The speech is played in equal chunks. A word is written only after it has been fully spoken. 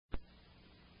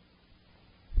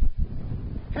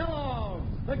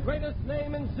the greatest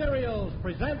name in cereals,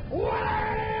 present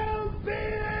Wild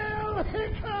Bill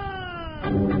Hickok!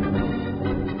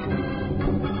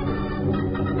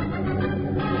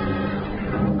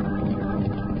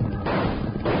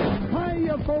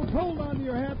 Hiya, folks. Hold on to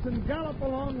your hats and gallop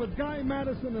along with Guy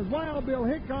Madison as Wild Bill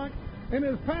Hickok and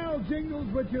his pal Jingles,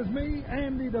 which is me,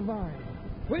 Andy Devine.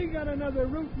 We got another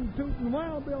rootin' tootin'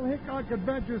 Wild Bill Hickok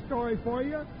adventure story for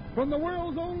you from the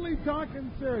world's only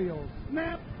talking cereal,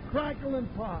 Snap, Crackle, and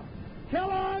Pop.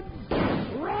 Kellogg's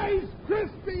Rice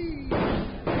Krispies!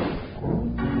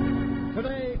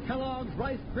 Today, Kellogg's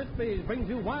Rice Krispies brings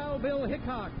you Wild Bill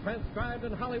Hickok, transcribed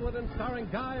in Hollywood and starring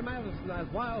Guy Madison as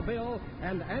Wild Bill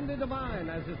and Andy Devine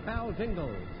as his pal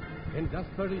Jingles. In just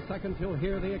 30 seconds, you'll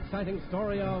hear the exciting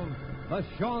story of the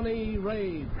Shawnee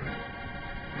Raid.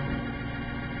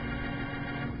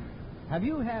 Have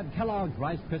you had Kellogg's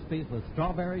Rice Krispies with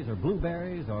strawberries or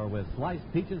blueberries or with sliced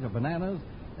peaches or bananas?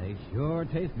 They sure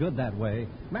taste good that way.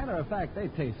 Matter of fact, they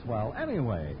taste swell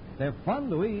anyway. They're fun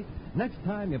to eat. Next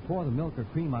time you pour the milk or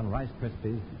cream on Rice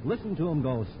Krispies, listen to them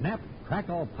go snap,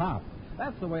 crackle, pop.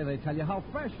 That's the way they tell you how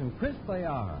fresh and crisp they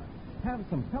are. Have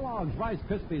some Kellogg's Rice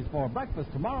Krispies for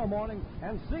breakfast tomorrow morning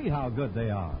and see how good they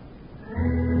are.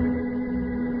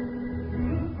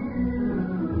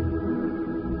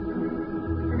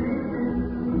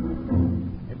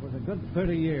 Good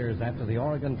 30 years after the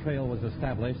Oregon Trail was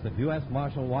established that U.S.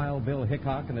 Marshal Wild Bill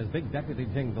Hickok and his big deputy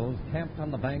Jingles camped on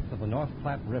the banks of the North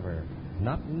Platte River,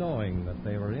 not knowing that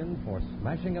they were in for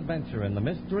smashing adventure in the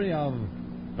mystery of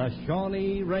the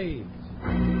Shawnee Raids.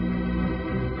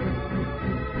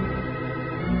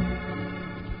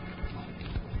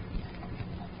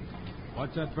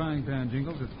 Watch that frying pan,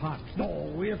 Jingles. It's hot.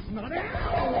 No, it's not.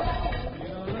 You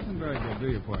don't listen very good,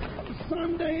 do you, Porky?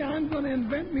 Someday I'm going to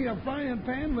invent me a frying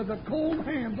pan with a cold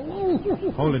handle. Oh.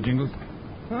 Hold it, Jingles.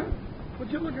 Huh? What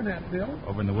you looking at, Bill?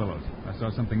 Over in the willows. I saw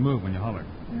something move when you hollered.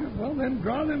 Yeah, well, then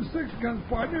draw them 6 guns,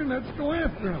 partner, and let's go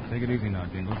after them. Take it easy now,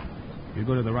 Jingles. You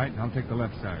go to the right, and I'll take the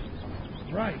left side.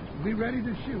 Right. Be ready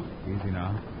to shoot. Easy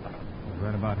now.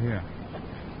 Right about here.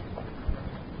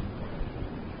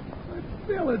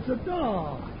 Bill, it's a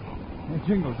dog. Hey,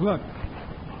 Jingles, look.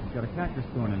 He's got a cactus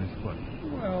thorn in his foot.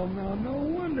 Well, now, no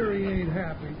wonder he ain't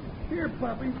happy. Here,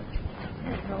 puppy.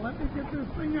 Now, let me get this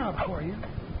thing out for you.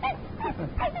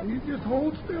 You just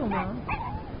hold still now.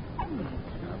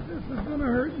 Now, this is going to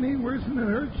hurt me worse than it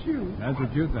hurts you. That's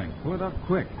what you think. Pull it up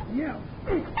quick. Yeah.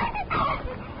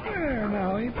 There,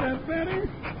 now, ain't that better?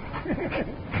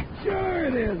 Sure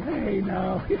it is. Hey,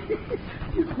 now.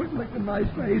 You quit licking my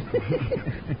face.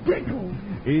 Tickle.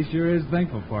 He sure is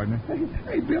thankful, partner.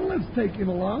 Hey, Bill, let's take him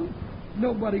along.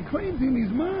 Nobody claims him.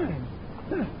 He's mine.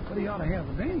 But he ought to have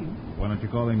a name. Why don't you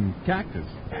call him Cactus?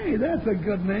 Hey, that's a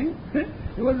good name.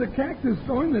 It was a cactus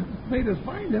thorn that made us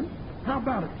find him. How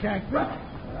about it, Cactus?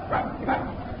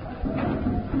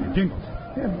 Jingles.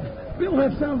 Bill,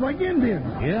 that sounds like Indians.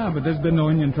 Yeah, but there's been no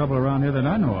Indian trouble around here that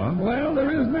I know of. Well,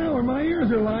 there is now, or my ears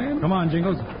are lying. Come on,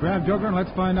 Jingles. Grab Joker and let's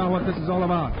find out what this is all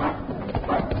about.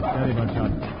 Steady,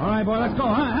 Buckshot. All right, boy, let's go.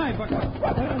 Hi,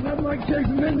 Buckshot. Nothing like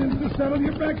chasing Indians to settle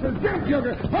your breakfast. Jump,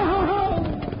 Joker. Ho, ho, ho!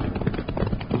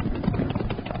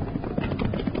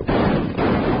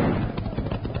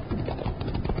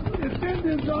 It's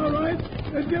Indians, all right.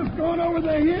 They're just going over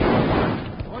the hill.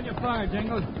 Hold your fire,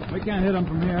 Jingles. We can't hit them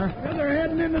from here. Yeah, they're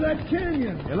heading into that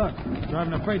canyon. Hey, look.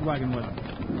 Driving a freight wagon with them.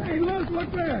 Hey,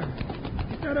 look there.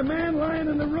 Got a man lying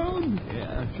in the road?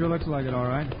 Yeah, sure looks like it, all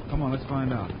right. Come on, let's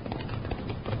find out.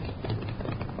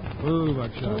 Ooh,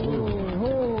 Buckshot.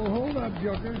 Hold up,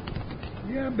 Joker.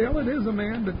 Yeah, Bill, it is a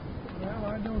man, but, well,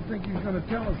 I don't think he's going to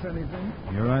tell us anything.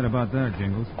 You're right about that,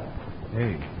 Jingles.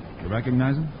 Hey, you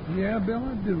recognize him? Yeah, Bill,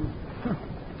 I do.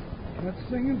 That's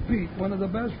Singing Pete, one of the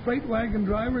best freight wagon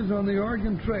drivers on the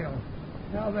Oregon Trail.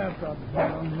 Now that's a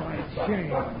downright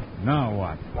shame. Now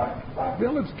what?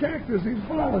 Bill, it's Cactus. He's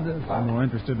followed us. I'm more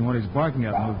interested in what he's barking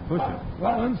at than those bushes.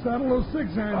 Well, unsaddle those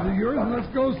 6 irons of yours and let's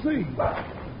go see.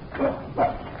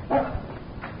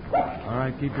 All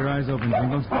right, keep your eyes open,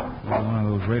 Jingles. Maybe one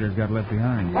of those raiders got left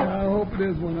behind. Yeah, I hope it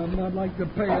is one of them. I'd like to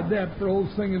pay a debt for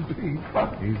old Singing Pete.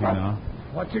 Easy now.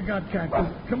 What you got, Cactus?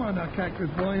 Come on now, Cactus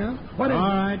boy, huh? What is All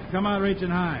right, come out reaching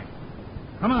high.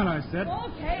 Come on, I said.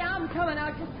 Okay, I'm coming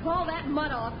out. Just call that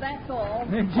mud off, that's all.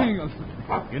 Hey, Jingles,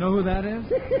 you know who that is?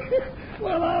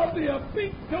 Well, I'll be a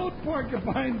pink-toed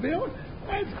porcupine, Bill.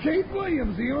 That's Kate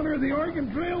Williams, the owner of the Oregon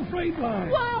Trail Freight Line.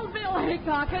 Wild Bill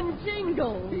Hickok and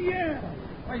Jingles. Yeah.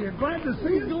 Are you glad to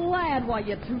see us? Glad, why,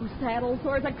 you 2 saddle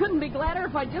sores. I couldn't be gladder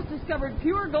if I just discovered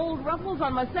pure gold ruffles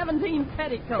on my 17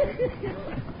 petticoat.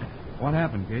 What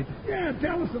happened, Kate? Yeah,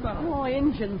 tell us about it. Oh,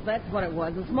 Injuns, that's what it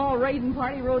was. A small raiding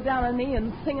party rode down on me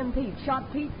and Singing Pete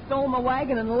shot Pete, stole my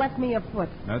wagon, and left me afoot.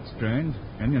 That's strange.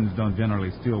 Indians don't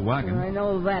generally steal wagons. I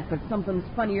know that, but something's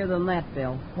funnier than that,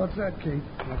 Bill. What's that, Kate?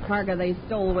 The cargo they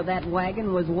stole with that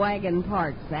wagon was wagon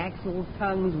parts, axles,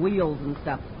 tongues, wheels, and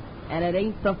stuff. And it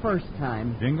ain't the first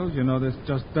time. Jingles, you know this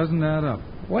just doesn't add up.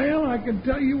 Well, I can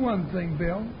tell you one thing,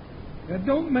 Bill. It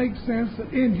don't make sense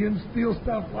that Indians steal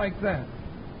stuff like that.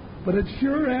 But it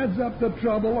sure adds up the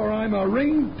trouble, or I'm a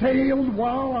ring-tailed,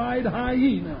 wall-eyed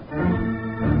hyena.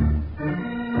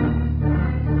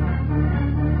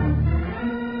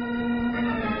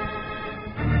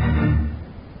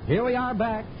 Here we are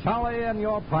back, Charlie and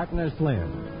your partner,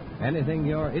 Slim. Anything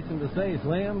you're itching to say,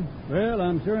 Slim? Well,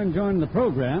 I'm sure enjoying the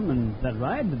program and that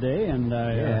ride today, and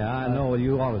I know what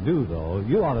you ought to do, though.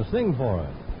 You ought to sing for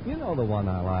us. You know the one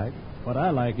I like. What I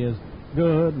like is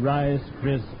good Rice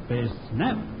Krispies,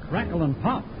 snap, crackle, and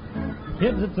pop.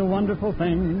 Kids, it's a wonderful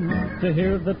thing to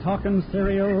hear the talking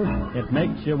cereal. It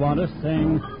makes you want to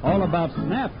sing all about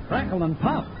snap, crackle, and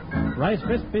pop. Rice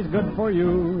Krispies good for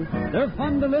you. They're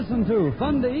fun to listen to,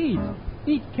 fun to eat.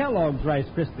 Eat Kellogg's Rice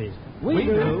Krispies. We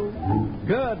do.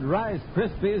 Good Rice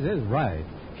Krispies is right.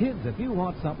 Kids, if you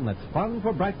want something that's fun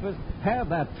for breakfast, have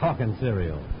that talking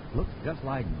cereal. Looks just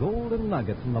like golden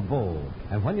nuggets in the bowl.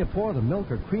 And when you pour the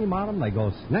milk or cream on them, they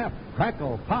go snap,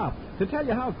 crackle, pop to tell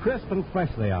you how crisp and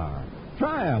fresh they are.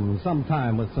 Try them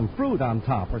sometime with some fruit on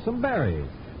top or some berries.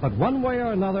 But one way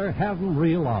or another, have them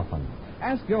real often.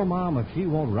 Ask your mom if she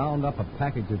won't round up a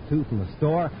package or two from the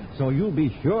store so you'll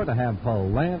be sure to have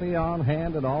plenty on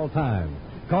hand at all times.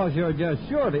 'Cause you're just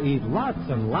sure to eat lots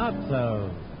and lots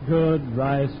of good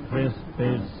Rice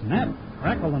Krispies, snap,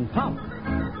 crackle, and pop.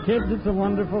 Kids, it's a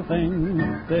wonderful thing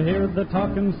to hear the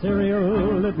talking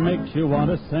cereal. It makes you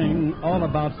want to sing all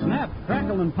about snap,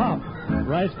 crackle, and pop.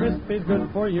 Rice Krispies good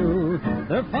for you.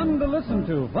 They're fun to listen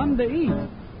to, fun to eat.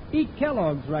 Eat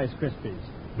Kellogg's Rice Krispies.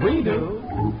 We do.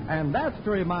 And that's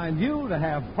to remind you to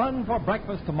have fun for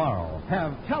breakfast tomorrow.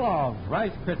 Have Kellogg's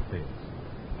Rice Krispies.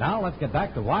 Now let's get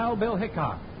back to Wild Bill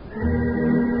Hickok.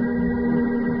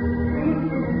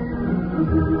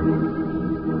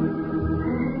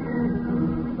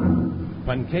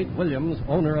 When Kate Williams,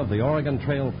 owner of the Oregon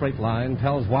Trail Freight Line,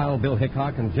 tells Wild Bill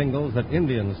Hickok and Jingles that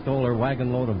Indians stole her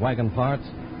wagon load of wagon parts,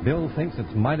 Bill thinks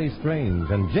it's mighty strange,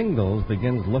 and Jingles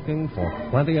begins looking for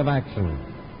plenty of action.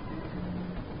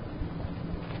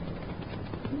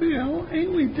 Bill,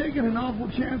 ain't we taking an awful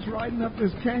chance riding up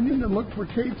this canyon to look for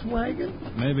Kate's wagon?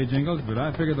 Maybe, Jingles, but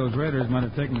I figured those raiders might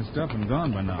have taken the stuff and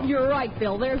gone by now. You're right,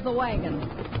 Bill. There's the wagon.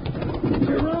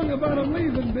 You're wrong about them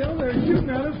leaving, Bill. They're shooting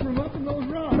at us from up in those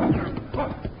rocks.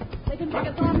 They can pick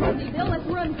us off easy, Bill. Let's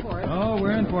run for it. Oh,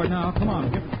 we're in for it now. Come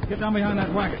on, get down behind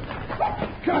that wagon.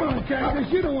 Come on,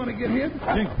 Cactus. You don't want to get hit.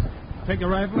 Jingles, take your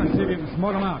rifle and see if you can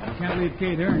smoke them out. You can't leave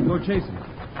Kate here and go chasing.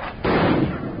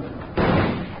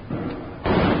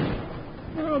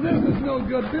 Oh, this is no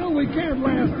good, Bill. We can't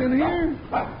last in here.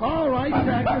 All right,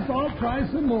 Cactus. I'll try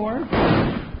some more.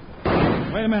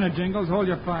 Wait a minute, Jingles. Hold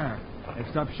your fire. They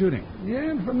stopped shooting.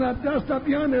 Yeah, and from that dust up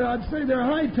yonder, I'd say they're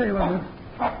hightailing it.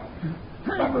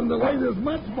 From the way this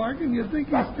mutt's barking, you'd think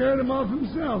he scared him off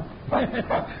himself.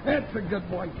 That's a good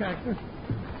boy, Cactus.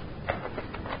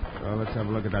 Well, let's have a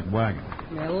look at that wagon.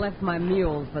 They left my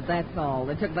mules, but that's all.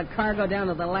 They took the cargo down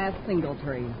to the last single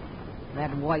tree.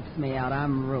 That wipes me out.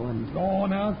 I'm ruined. Oh,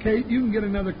 now, Kate, you can get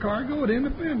another cargo at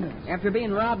Independence. After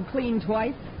being robbed clean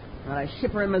twice, not a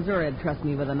shipper in Missouri would trust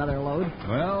me with another load.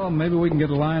 Well, maybe we can get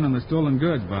a line on the stolen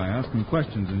goods by asking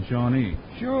questions in Shawnee.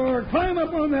 Sure. Climb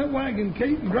up on that wagon,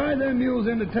 Kate, and drive them mules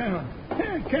into town.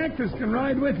 Yeah, Cactus can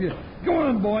ride with you. Go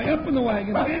on, boy. Up in the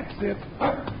wagon. That's it.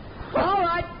 All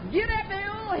right. Get that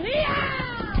mule. Here!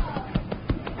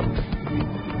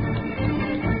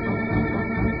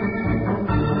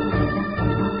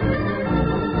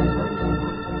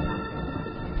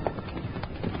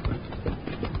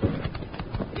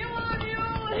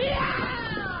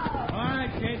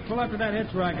 Pull up to that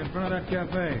hitch rack in front of that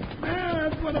cafe. Yeah,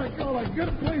 that's what I call a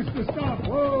good place to stop.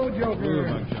 Whoa, Joker. Ooh,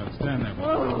 buckshot. Stand there.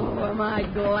 Oh, am I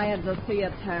glad to see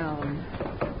a town.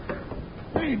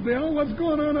 Hey, Bill, what's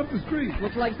going on up the street?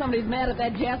 Looks like somebody's mad at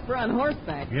that Jasper on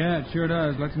horseback. Yeah, it sure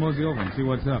does. Let's mosey over and see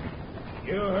what's up.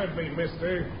 You heard me,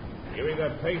 mister. You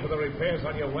either pay for the repairs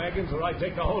on your wagons or I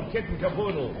take the whole kit and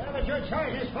caboodle. Yeah, but your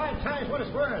charge is 5 times what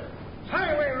it's worth.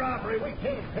 Highway robbery. We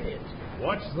can't pay it.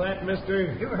 What's that,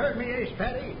 mister? You heard me, Ace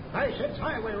Patty. I said it's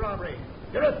highway robbery.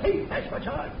 You're a thief, that's what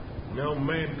you are. No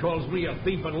man calls me a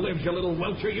thief and lives, you little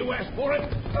welcher. You asked for it.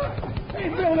 Hey,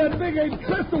 Bill, that big ape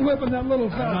pistol whipping that little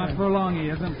fella. Not for long, he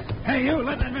isn't. Hey, you,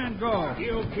 let that man go.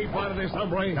 You keep out of this,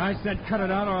 hombre. I said cut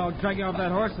it out or I'll drag you off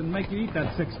that horse and make you eat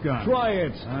that 6-gun. Try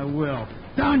it. I will.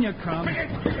 Down you come.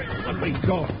 Let me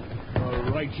go.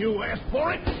 All right, you asked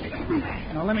for it.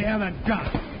 Now let me have that gun.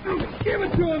 Give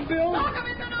it to him, Bill. Knock him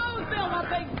in the nose, Bill, a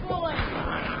big bullet.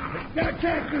 Got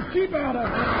Cactus. Keep out of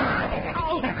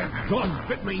it. Dog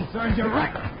bit me. Serves you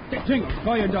right. Jingles,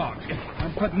 call your dog.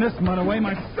 I'm putting this mutt away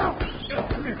myself.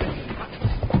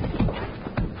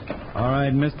 All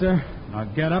right, mister. Now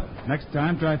get up. Next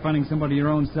time, try finding somebody your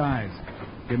own size.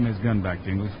 Give him his gun back,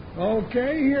 Jingles.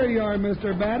 Okay, here you are,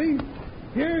 Mr. Batty.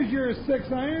 Here's your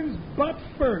 6 irons, but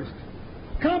first,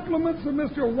 compliments of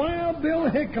Mr. Wild Bill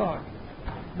Hickok,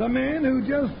 the man who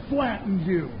just flattened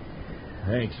you.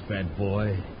 Thanks, fat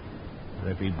boy. And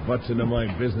if he butts into my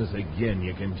business again,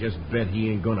 you can just bet he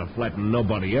ain't gonna flatten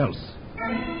nobody else.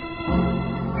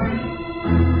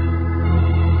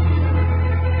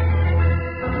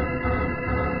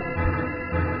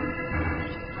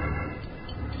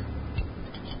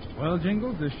 Well,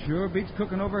 Jingles, this sure beats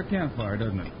cooking over a campfire,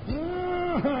 doesn't it?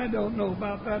 I don't know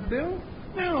about that, Bill.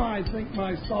 Now I think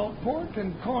my salt pork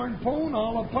and corn pone a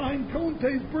la pine cone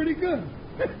taste pretty good.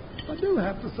 I do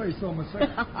have to say so myself.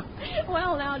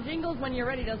 Well, now, Jingles, when you're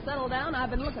ready to settle down, I've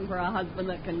been looking for a husband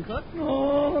that can cook.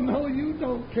 Oh, no, you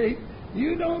don't, Kate.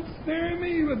 You don't snare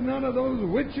me with none of those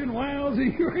witching wiles of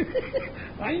yours.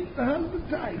 I ain't the husband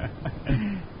type.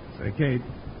 Say, Kate,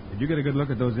 did you get a good look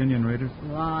at those Indian raiders?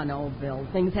 Oh, no, Bill.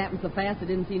 Things happen so fast I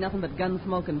didn't see nothing but gun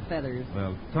smoke and feathers.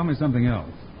 Well, tell me something else.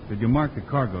 Did you mark the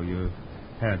cargo you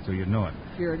had so you'd know it?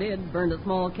 Sure did. Burned a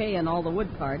small K in all the wood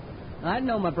carts. I'd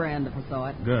know my brand if I saw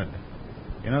it. Good.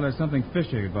 You know, there's something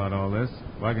fishy about all this.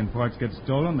 Wagon parts get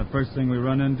stolen. The first thing we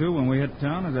run into when we hit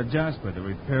town is a jasper that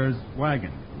repairs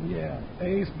wagon. Yeah,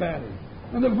 Ace Batty.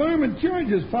 And the varmint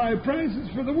charges 5 prices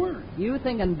for the work. You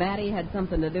thinking Batty had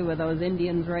something to do with those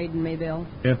Indians raiding me, Bill?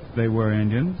 If they were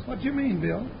Indians. What you mean,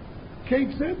 Bill? Kate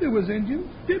said there was Indians,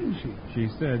 didn't she? She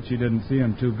said she didn't see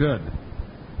them too good.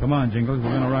 Come on, Jingles. We're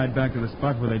going to ride back to the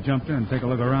spot where they jumped in and take a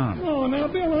look around. Oh, now,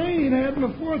 Bill, I ain't had my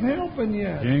 4th helping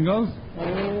yet. Jingles?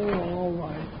 Oh, all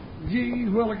right. Gee,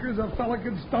 Willikers, a fella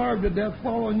could starve to death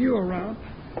following you around.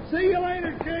 See you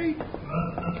later, Kate.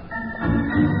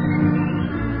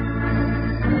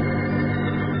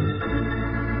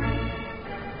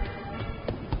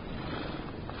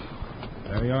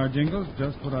 There you are, Jingles.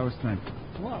 Just what I was thinking.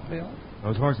 What, Bill?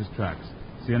 Those horses' tracks.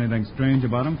 See anything strange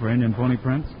about them for Indian pony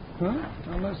prints? Huh?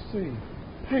 Now, let's see.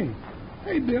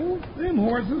 Hey, Bill, them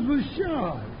horses was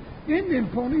shod. Indian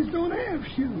ponies don't have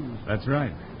shoes. That's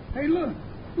right. Hey, look.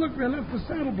 Look, they left the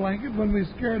saddle blanket when we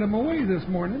scared them away this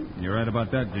morning. You're right about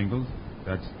that, Jingles.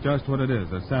 That's just what it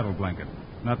is, a saddle blanket.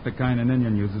 Not the kind an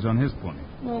Indian uses on his pony.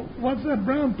 Well, what's that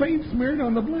brown paint smeared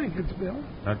on the blankets, Bill?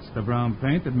 That's the brown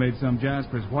paint that made some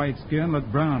Jasper's white skin look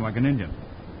brown like an Indian.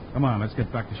 Come on, let's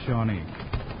get back to Shawnee.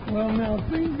 Well, now,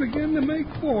 things begin to make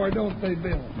 4, don't they,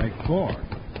 Bill? Make 4?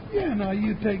 Yeah, now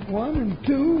you take 1 and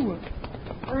 2,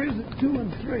 or is it 2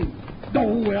 and 3?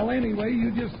 Oh, well, anyway,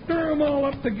 you just stir them all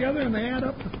up together and they add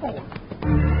up to 4.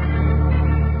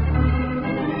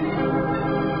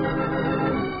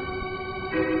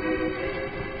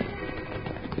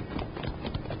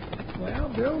 Well,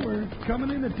 Bill, we're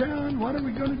coming into town. What are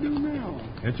we going to do now?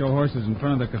 Get your horses in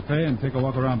front of the cafe and take a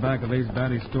walk around back of Ace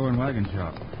Batty's store and wagon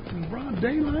shop. In broad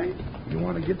daylight? You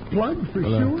want to get plugged for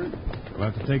Well, sure? We'll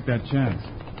have to take that chance.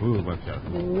 Ooh, watch out.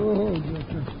 Oh,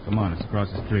 Justin. Come on, it's across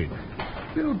the street.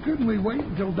 Bill, couldn't we wait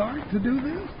until dark to do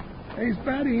this? Ace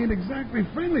Batty ain't exactly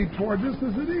friendly towards us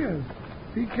as it is.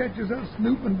 If he catches us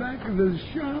snooping back of his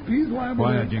shop, he's liable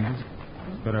Quiet, to... Jingles.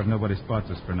 Better if nobody spots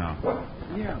us for now.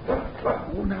 Yeah.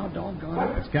 Oh, now,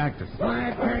 doggone it. It's Cactus.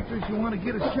 Quiet, Cactus, you want to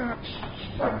get a shot?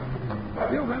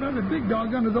 Bill, that other big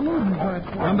dog under the loading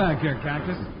platform. Come back here,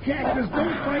 Cactus. Cactus,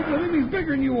 don't fight with him. He's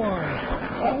bigger than you are.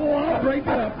 Oh, I'll break it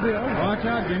up, Bill. Watch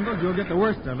out, Jingles. You'll get the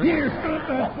worst of it. Here, stop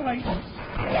that fight.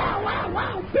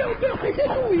 Wow. Bill,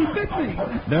 he bit me.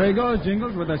 There he goes,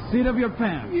 Jingles, with the seat of your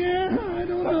pants. Yeah, I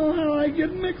don't know how I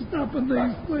get mixed up in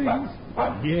these things.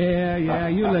 Yeah,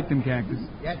 you licked him, Cactus.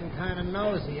 Getting kind of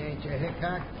nosy, ain't you,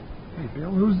 Hickok? Hey,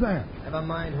 Bill, who's that? Never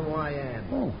mind who I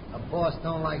am. Oh. A boss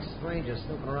don't like strangers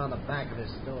snooping around the back of his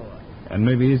store. And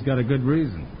maybe he's got a good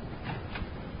reason.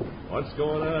 What's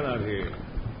going on out here?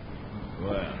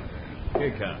 Well,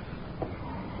 Hickok.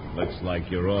 Looks like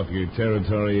you're off your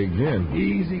territory again.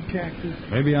 Easy, Cactus.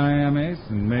 Maybe I am, Ace,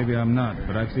 and maybe I'm not,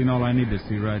 but I've seen all I need to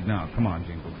see right now. Come on,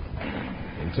 Jingles.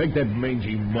 And take that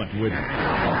mangy mutt with you.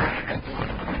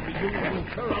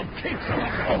 don't care. I'll kick some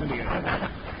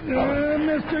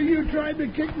Mister, you tried to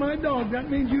kick my dog. That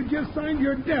means you just signed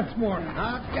your death warrant.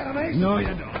 Get him, Ace. No, you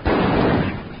don't.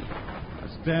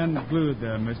 Stand glued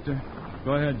there, mister.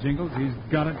 Go ahead, Jingles. He's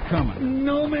got it coming.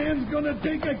 No man's going to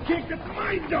take a kick at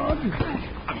my dog.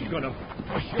 I'm going to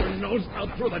push your nose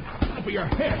out through the top of your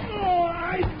head. Oh,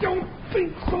 I don't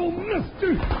think so,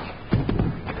 mister.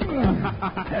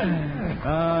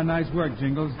 Nice work,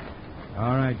 Jingles.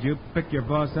 All right, you pick your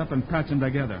boss up and patch him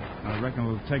together. I reckon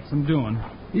it'll take some doing.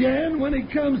 Yeah, and when he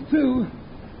comes to,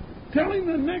 tell him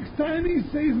the next time he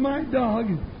sees my dog,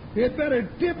 he'd better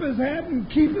tip his hat and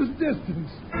keep his distance.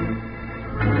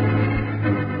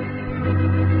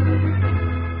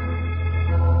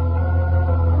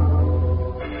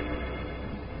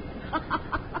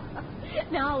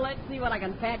 Now let's see what I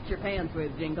can patch your pants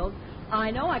with, Jingles. I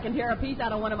know I can tear a piece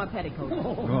out of one of my petticoats.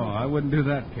 Oh, I wouldn't do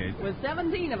that, Kate. With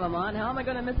 17 of them on, how am I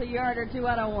going to miss a yard or two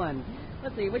out of one?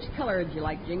 Let's see, which color would you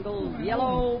like, Jingles?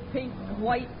 Yellow, pink,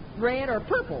 white, red, or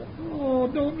purple? Oh,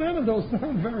 don't none of those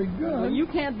sound very good. Well, you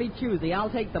can't be choosy. I'll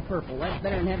take the purple. That's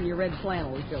better than having your red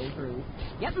flannel show through.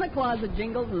 Get in the closet,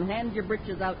 Jingles, and hand your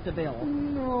breeches out to Bill.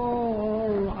 No, all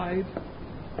right.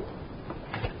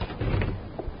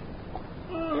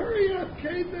 Hurry up,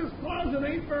 Kate. This closet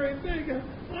ain't very big.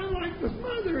 I like the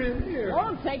smother in here.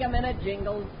 Won't take a minute,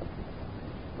 Jingles.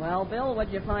 Well, Bill,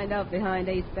 what'd you find out behind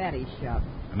Ace Batty's shop?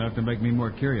 Enough to make me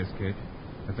more curious, Kate.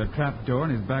 There's a trap door in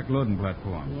his back loading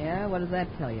platform. Yeah? What does that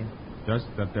tell you? Just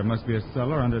that there must be a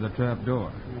cellar under the trap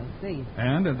door. I see.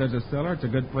 And if there's a cellar, it's a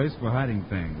good place for hiding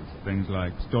things. Things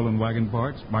like stolen wagon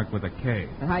parts marked with a K.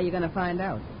 And how are you going to find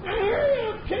out? Hurry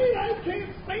up, Kate. I can't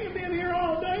stand in here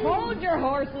all day. Hold your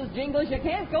horses, Jingles. You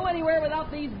can't go anywhere without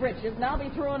these breeches, and I'll be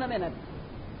through in a minute.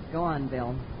 Go on,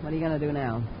 Bill. What are you going to do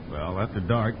now? Well, after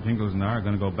dark, Jingles and I are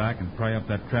going to go back and pry up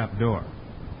that trap door.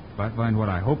 If I find what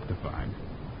I hope to find,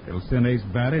 it'll send Ace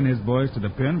Batty and his boys to the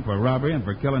pen for robbery and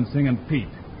for killing Singing Pete.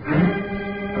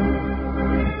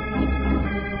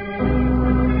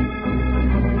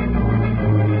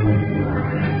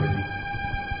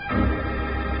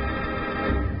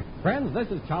 Friends, this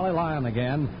is Charlie Lyon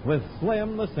again with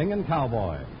Slim, the singing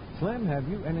cowboy. Slim, have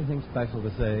you anything special to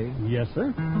say? Yes,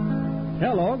 sir.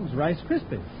 Kellogg's Rice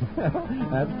Krispies.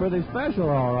 That's pretty special,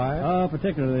 all right.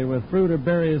 Particularly with fruit or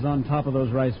berries on top of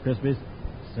those Rice Krispies.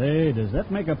 Say, does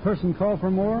that make a person call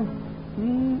for more?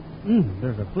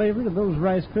 There's a flavor to those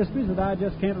Rice Krispies that I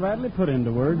just can't rightly put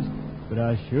into words, but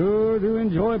I sure do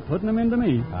enjoy putting them into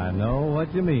me. I know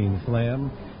what you mean,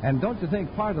 Slim. And don't you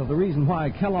think part of the reason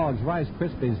why Kellogg's Rice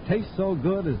Krispies taste so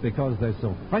good is because they're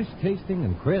so fresh-tasting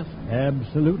and crisp?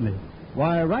 Absolutely.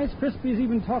 Why, Rice Krispies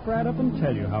even talk right up and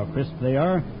tell you how crisp they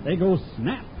are. They go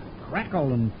snap,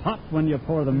 crackle, and pop when you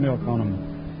pour the milk on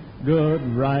them. Good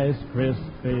Rice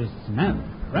Krispies, snap,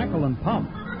 crackle, and pop.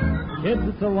 Kids,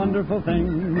 it's a wonderful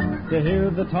thing to hear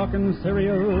the talking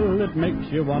cereal. It makes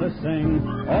you want to sing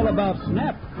all about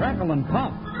snap, crackle, and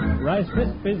pop. Rice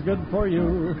Krispies good for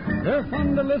you. They're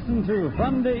fun to listen to,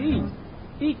 fun to eat.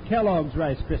 Eat Kellogg's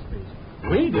Rice Krispies.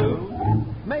 We do.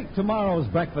 Make tomorrow's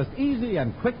breakfast easy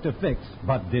and quick to fix,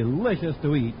 but delicious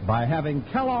to eat by having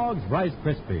Kellogg's Rice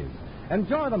Krispies.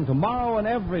 Enjoy them tomorrow and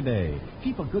every day.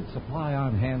 Keep a good supply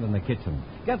on hand in the kitchen.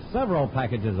 Get several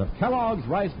packages of Kellogg's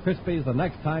Rice Krispies the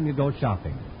next time you go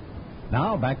shopping.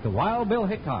 Now, back to Wild Bill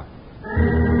Hickok.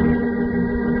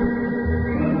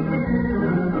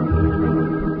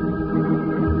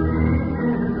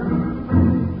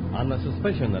 On the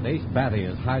suspicion that Ace Batty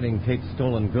is hiding Kate's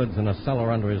stolen goods in a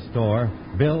cellar under his store,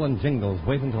 Bill and Jingles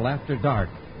wait until after dark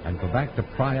and go back to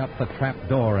pry up the trap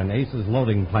door in Ace's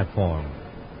loading platform.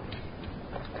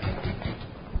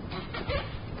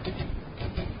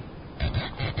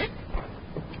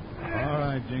 All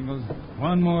right, Jingles.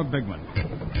 One more big one.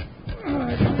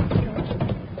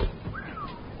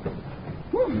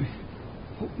 Whew.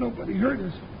 Hope nobody hurt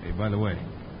us. Hey, by the way,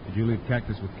 did you leave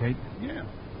Cactus with Kate? Yeah.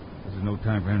 This is no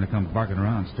time for him to come barking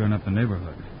around, stirring up the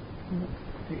neighborhood.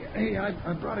 Hey,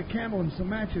 I brought a candle and some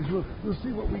matches. We'll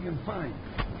see what we can find.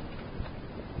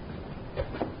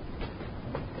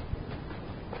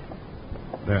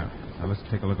 There. Now let's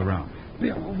take a look around.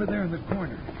 Bill, over there in the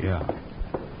corner. Yeah.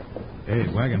 Hey,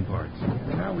 wagon parts.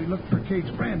 Now we look for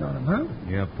Kate's brand on them, huh?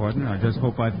 Yeah, partner. I just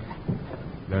hope I...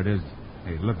 There it is.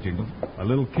 Hey, look, Jingle. A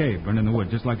little cave burned in the wood,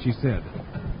 just like she said.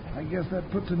 I guess that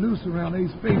puts a noose around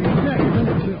Ace Baby's neck, doesn't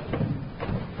it,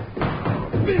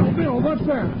 Bill? Bill, what's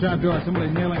that? Trap door.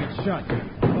 Somebody's nailing it shut.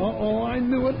 Uh-oh, I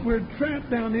knew it. We're trapped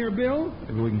down here, Bill.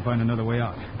 Maybe we can find another way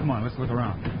out. Come on, let's look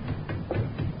around.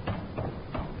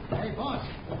 Hey, boss.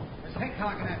 There's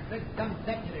Hickok and that big dumb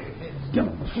deputy of his.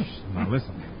 Now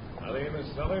listen. Are they in the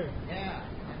cellar? Yeah,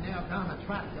 and now down the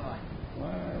trap door.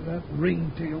 Why, that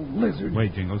ring-tailed lizard.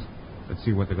 Wait, Jingles. Let's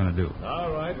see what they're going to do.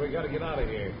 All right, we got to get out of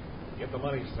here. Get the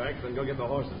money sacked and go get the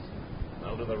horses.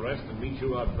 I'll do the rest and meet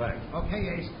you out back.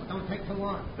 Okay, Ace, but don't take too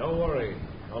long. Don't worry.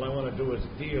 All I want to do is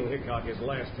deal Hickok his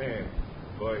last hand.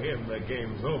 For him, the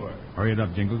game's over. Hurry it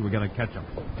up, Jingles. We got to catch him.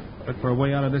 Look for a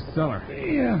way out of this cellar.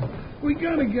 Yeah, we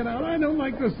gotta get out. I don't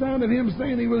like the sound of him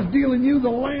saying he was dealing you the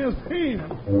last hand.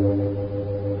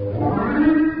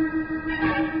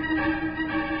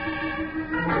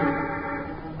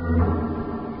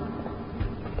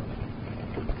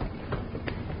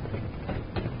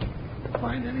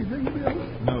 Find anything, Bill?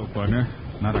 No, partner.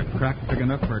 Not a crack big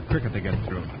enough for a cricket to get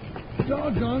through.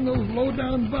 Doggone those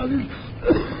low-down buzzards.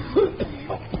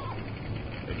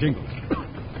 Hey, Jingles.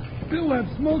 Bill, that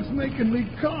smoke's making me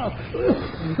cough.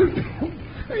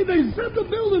 Hey, they set the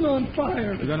building on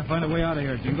fire. We got to find a way out of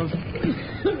here, Jingles.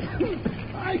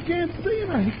 I can't see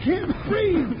and I can't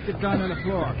breathe. Get down on the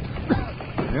floor.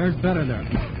 There's better there.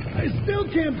 I still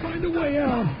can't find a way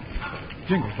out.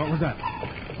 Jingles, what was that?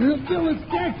 Bill, it's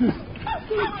Cactus.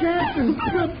 It's Cactus.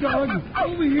 Good dog.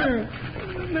 Over here.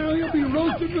 Now he'll be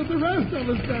roasted with the rest of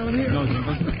us down here. No,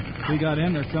 Jingles. If we got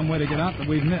in, there's some way to get out that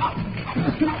we've missed.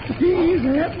 He's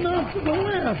heading off to the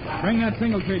left. Bring that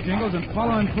single tree, Jingles, and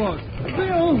follow him close.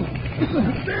 Bill,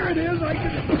 there it is. I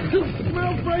can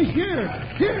smell fresh air.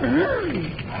 Here,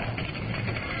 hurry.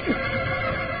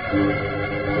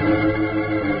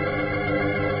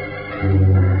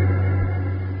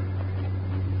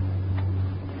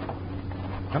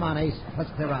 Come on, Ace.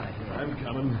 Let's clear out of here. I'm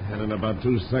coming. And in about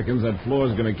 2 seconds, that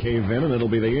floor's going to cave in, and it'll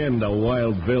be the end of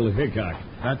Wild Bill Hickok.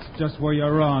 That's just where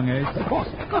you're wrong, Ace. Boss,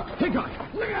 look, Hickok.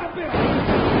 Look out, Bill.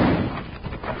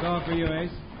 That's all for you,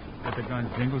 Ace. Get the guns,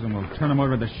 Jingles, and we'll turn them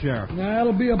over to the sheriff.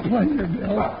 That'll be a pleasure,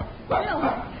 Bill.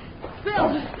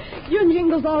 Bill, you and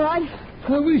Jingles all right?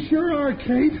 Well, we sure are,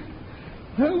 Kate.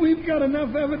 Well, we've got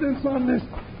enough evidence on this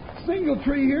single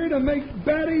tree here to make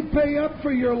Batty pay up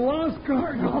for your lost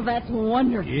cargo. Oh, that's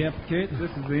wonderful. Yep, Kate,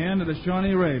 this is the end of the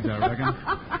Shawnee raids, I reckon.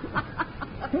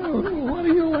 Oh, what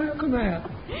are you laughing at?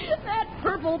 That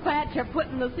purple patch you put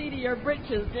in the seat of your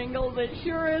breeches, Jingles, it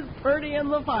sure is pretty in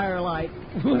the firelight.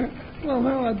 Well,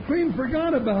 now, I'd clean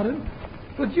forgot about it.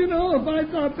 But, you know, if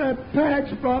I thought that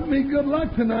patch brought me good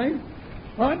luck tonight,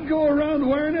 I'd go around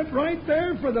wearing it right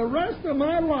there for the rest of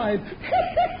my life.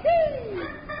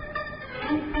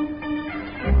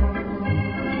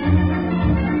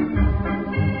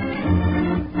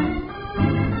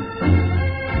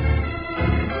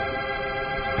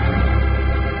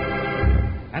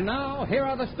 And now, here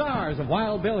are the stars of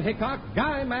Wild Bill Hickok,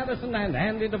 Guy Madison, and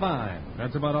Andy Devine.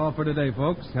 That's about all for today,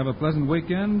 folks. Have a pleasant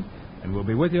weekend, and we'll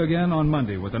be with you again on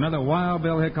Monday with another Wild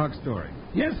Bill Hickok story.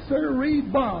 Yes, sir,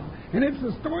 read Bob. And it's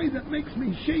a story that makes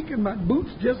me shake in my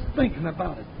boots just thinking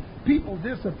about it. People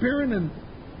disappearing and,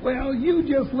 well, you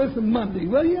just listen Monday,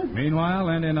 will you? Meanwhile,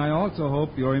 Andy and I also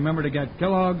hope you'll remember to get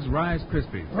Kellogg's Rice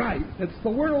Krispies. Right. It's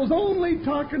the world's only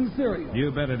talking cereal.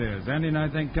 You bet it is. Andy and I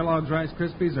think Kellogg's Rice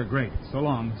Krispies are great. So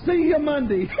long. See you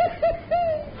Monday.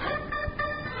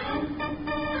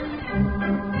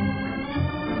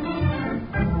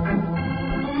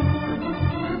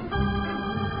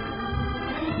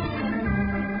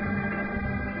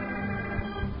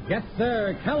 Yes,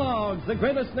 sir, Kellogg's, the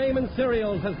greatest name in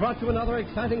cereals, has brought you another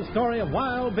exciting story of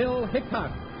Wild Bill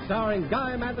Hickok, starring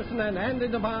Guy Madison and Andy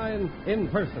Devine in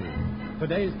person.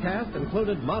 Today's cast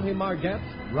included Monty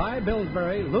Margetts, Rye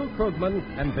Billsbury, Lou Krugman,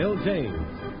 and Bill James.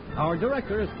 Our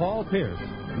director is Paul Pierce.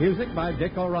 Music by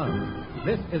Dick O'Ryan.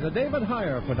 This is a David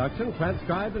Heyer production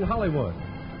transcribed in Hollywood.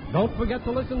 Don't forget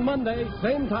to listen Monday,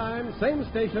 same time, same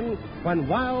station, when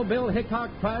Wild Bill Hickok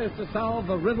tries to solve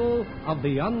the riddle of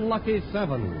the unlucky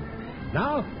seven.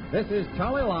 Now, this is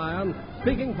Charlie Lyon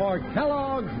speaking for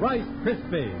Kellogg's Rice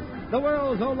Krispies, the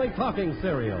world's only talking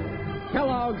cereal.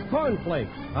 Kellogg's Corn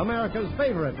Flakes, America's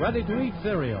favorite ready-to-eat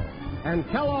cereal. And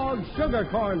Kellogg's Sugar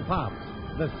Corn Pops,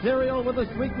 the cereal with the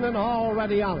sweetening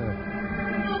already on it.